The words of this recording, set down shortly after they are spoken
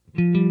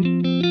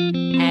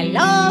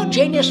Hello,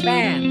 Genius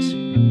fans!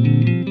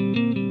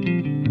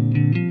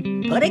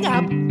 Putting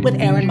up with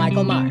Aaron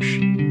Michael Marsh.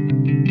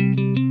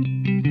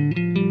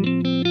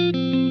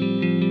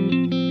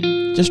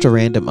 Just a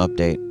random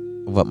update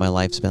of what my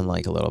life's been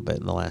like a little bit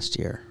in the last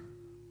year.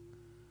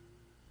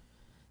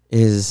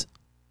 Is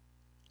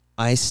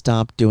I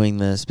stopped doing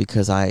this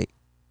because I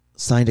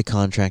signed a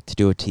contract to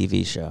do a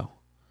TV show.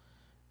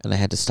 And I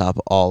had to stop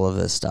all of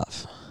this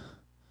stuff.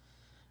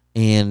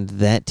 And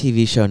that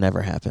TV show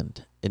never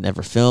happened. It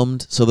never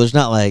filmed. So there's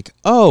not like,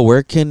 oh,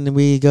 where can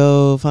we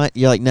go find?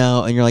 You're like,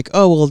 no. And you're like,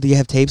 oh, well, do you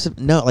have tapes?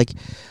 No,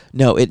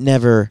 it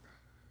never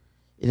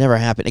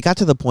happened. It got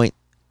to the point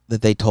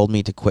that they told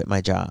me to quit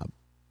my job.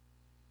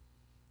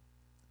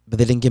 But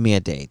they didn't give me a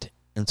date.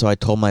 And so I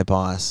told my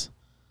boss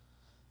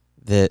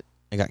that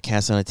I got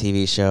cast on a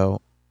TV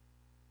show.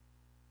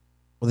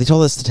 Well, they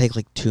told us to take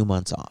like 2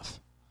 months off.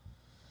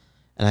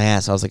 And I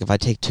asked, I was like, if I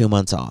take 2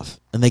 months off,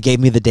 and they gave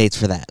me the dates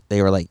for that.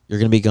 They were like, you're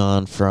going to be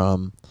gone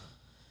from,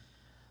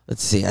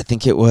 let's see, I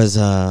think it was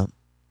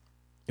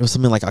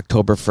something like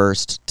October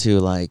 1st to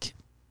like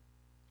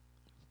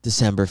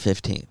December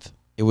 15th.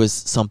 It was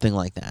something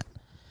like that.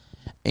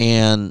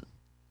 And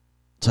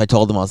so I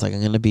told them, I was like,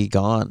 I'm going to be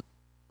gone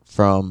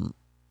from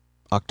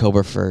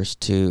October 1st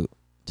to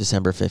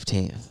December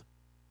 15th.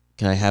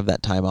 Can I have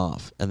that time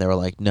off? And they were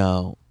like,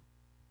 no,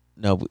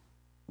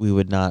 we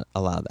would not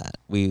allow that.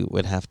 We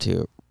would have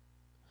to,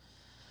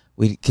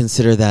 we'd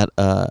consider that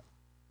a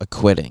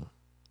quitting.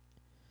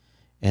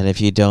 And if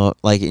you don't,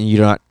 like, and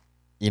you're not,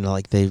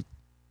 like they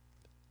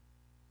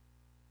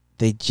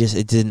just,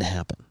 it didn't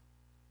happen.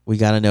 We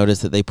got a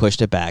notice that they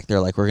pushed it back. They're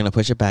like, we're going to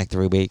push it back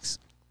 3 weeks.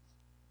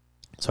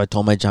 So I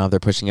told my job they're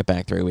pushing it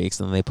back 3 weeks,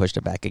 and then they pushed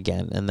it back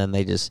again. And then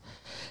they just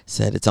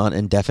said it's on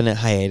indefinite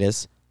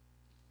hiatus.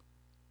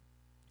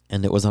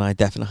 And it was on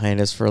indefinite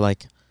hiatus for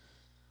like,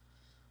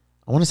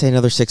 I want to say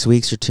another 6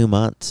 weeks or 2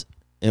 months.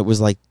 It was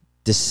like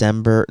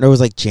it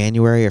was like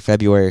January or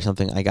February or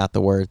something. I got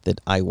the word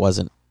that it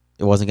wasn't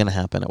going to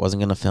happen. It wasn't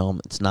going to film.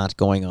 It's not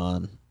going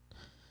on.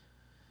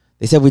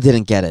 They said we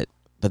didn't get it,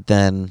 but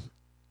then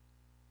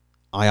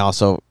I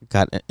also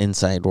got an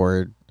inside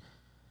word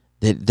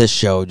that this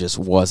show just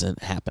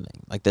wasn't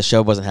happening. Like, the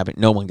show wasn't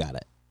happening. No one got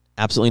it.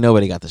 Absolutely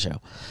nobody got the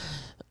show.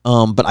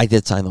 But I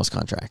did sign those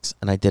contracts,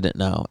 and I didn't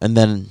know. And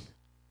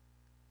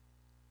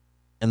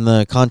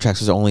the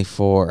contracts was only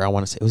for, I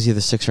want to say, it was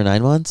either 6 or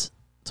 9 months.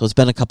 So it's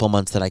been a couple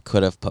months that I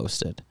could have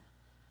posted.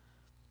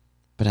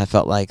 But I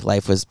felt like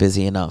life was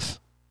busy enough.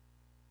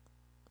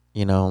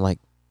 Like,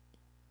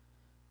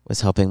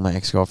 was helping my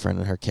ex-girlfriend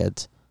and her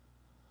kids.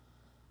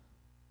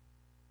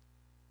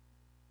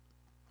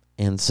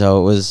 And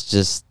so it was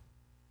just,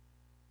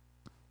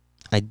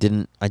 I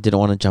didn't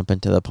want to jump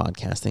into the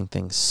podcasting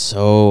thing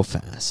so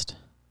fast.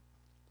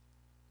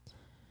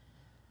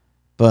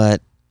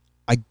 But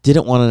I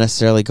didn't want to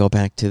necessarily go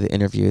back to the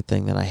interview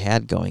thing that I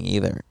had going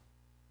either.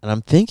 And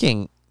I'm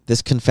thinking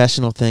this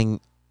confessional thing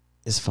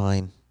is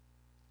fine.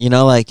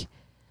 Like,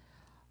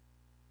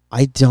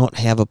 I don't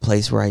have a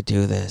place where I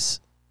do this.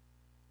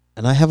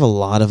 And I have a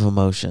lot of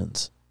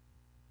emotions.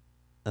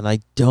 And I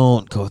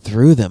don't go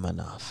through them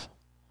enough.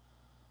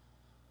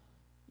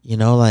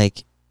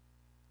 Like,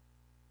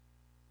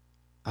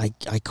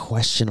 I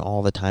question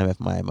all the time if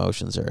my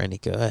emotions are any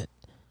good.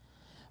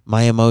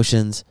 My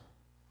emotions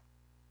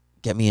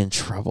get me in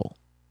trouble.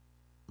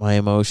 My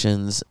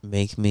emotions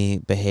make me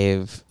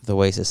behave the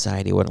way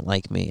society wouldn't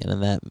like me. And in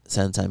that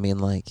sense, I mean,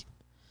 like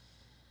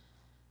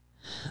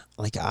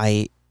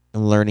I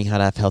am learning how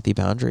to have healthy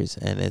boundaries.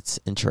 And it's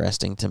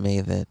interesting to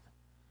me that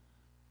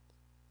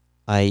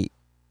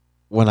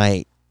when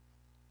I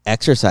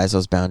exercise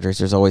those boundaries,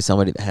 there's always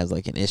somebody that has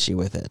like an issue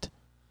with it.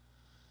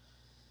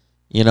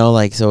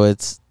 So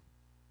it's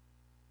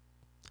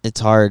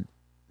hard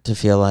to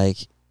feel like,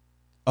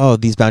 oh,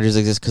 these boundaries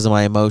exist because of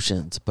my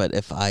emotions. But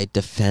if I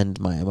defend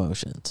my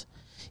emotions,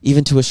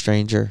 even to a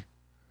stranger,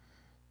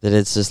 that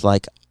it's just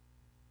like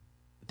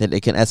that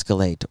it can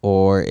escalate,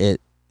 or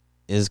it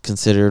is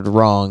considered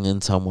wrong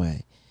in some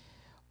way,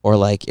 or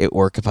like at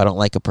work if I don't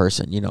like a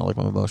person, like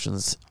my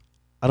emotions,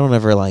 I don't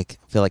ever like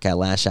feel like I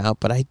lash out,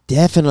 but I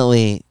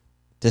definitely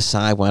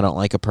decide when I don't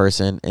like a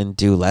person and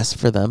do less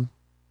for them.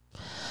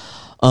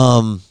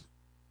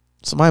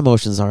 So my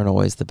emotions aren't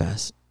always the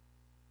best.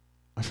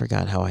 I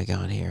forgot how I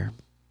got here,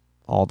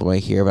 all the way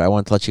here, but I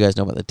wanted to let you guys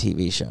know about the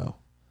TV show,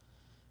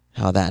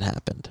 how that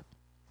happened.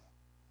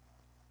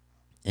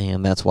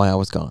 And that's why I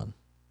was gone.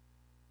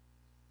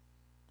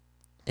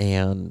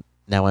 And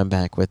now I'm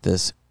back with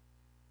this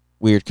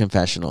weird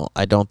confessional.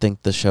 I don't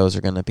think the shows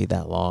are going to be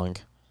that long.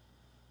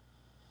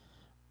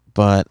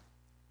 But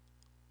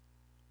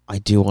I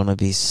do want to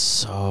be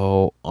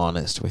so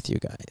honest with you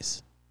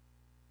guys.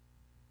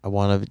 I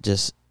want to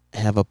just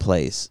have a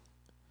place.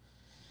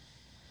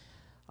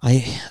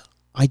 I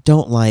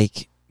don't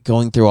like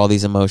going through all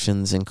these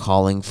emotions and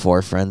calling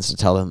 4 friends to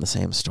tell them the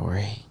same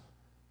story.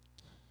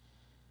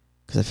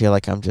 Because I feel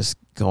like I'm just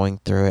going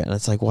through it. And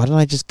it's like, why don't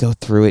I just go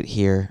through it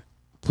here?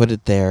 Put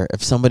it there.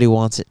 If somebody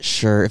wants it,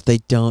 sure. If they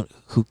don't,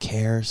 who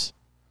cares?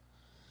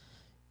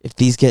 If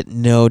these get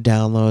no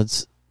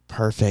downloads,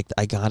 perfect.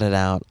 I got it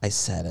out. I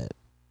said it.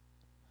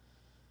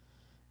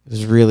 It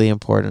was really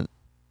important.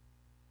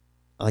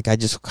 Like, I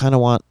just kind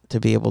of want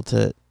to be able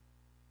to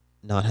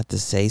not have to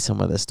say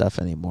some of this stuff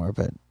anymore,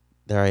 but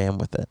there I am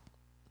with it.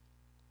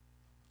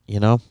 You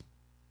know?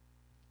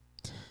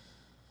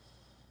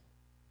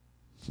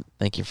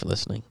 Thank you for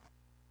listening.